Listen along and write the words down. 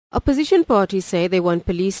Opposition parties say they want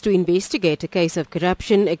police to investigate a case of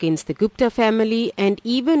corruption against the Gupta family and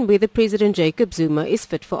even whether President Jacob Zuma is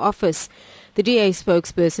fit for office. The DA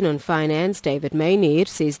spokesperson on finance, David Mayneer,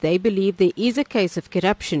 says they believe there is a case of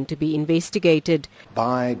corruption to be investigated.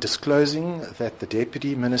 By disclosing that the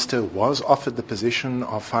Deputy Minister was offered the position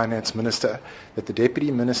of Finance Minister, that the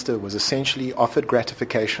Deputy Minister was essentially offered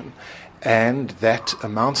gratification, and that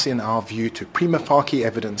amounts in our view to prima facie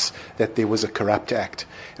evidence that there was a corrupt act.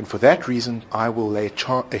 And for that reason, I will lay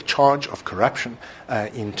a charge of corruption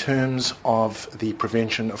in terms of the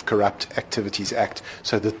Prevention of Corrupt Activities Act,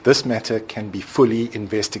 so that this matter can be fully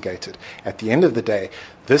investigated. At the end of the day,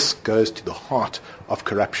 this goes to the heart of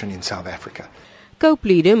corruption in South Africa. COPE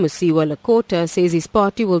leader Musiwa Lekota says his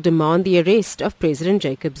party will demand the arrest of President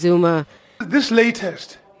Jacob Zuma. This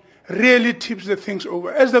latest really tips the things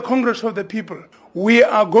over. As the Congress of the People, we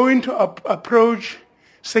are going to approach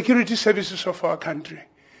security services of our country.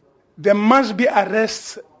 There must be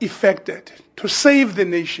arrests effected to save the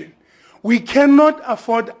nation. We cannot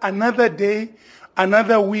afford another day,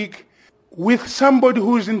 another week with somebody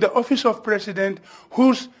who is in the office of president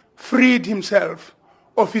who's freed himself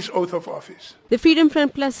of his oath of office. The Freedom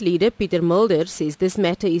Front Plus leader Pieter Mulder says this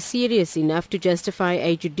matter is serious enough to justify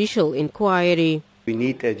a judicial inquiry. We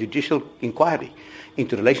need a judicial inquiry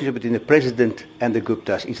into the relationship between the president and the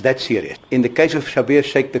Guptas. It's that serious. In the case of Schabir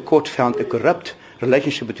Shaik, the court found a corrupt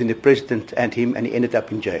relationship between the president and him, and he ended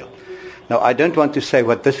up in jail. Now, I don't want to say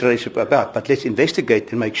what this relationship is about, but let's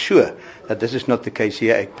investigate and make sure that this is not the case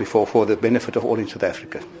here for the benefit of all in South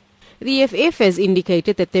Africa. The EFF has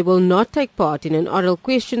indicated that they will not take part in an oral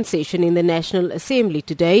question session in the National Assembly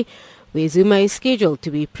today, where Zuma is scheduled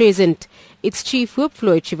to be present. Its chief whip,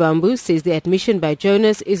 Floyd Shivambu, says the admission by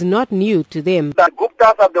Jonas is not new to them. The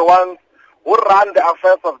Guptas are the ones who run the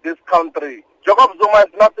affairs of this country. Jacob Zuma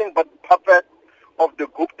is nothing but puppet of the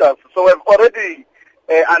Guptas. So we've already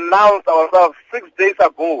announced ourselves 6 days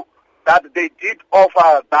ago that they did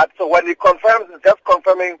offer that. So when he confirms, it's just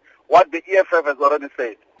confirming what the EFF has already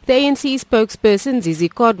said. The ANC spokesperson Zizi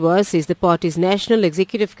Kodwa says the party's National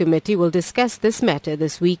Executive Committee will discuss this matter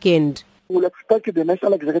this weekend. We'll expect the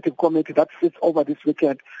National Executive Committee that sits over this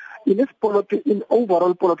weekend in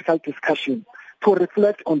overall political discussion to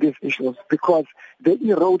reflect on these issues, because they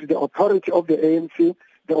erode the authority of the ANC,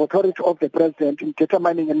 the authority of the president in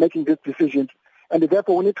determining and making these decisions, and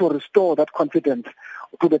therefore we need to restore that confidence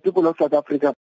to the people of South Africa.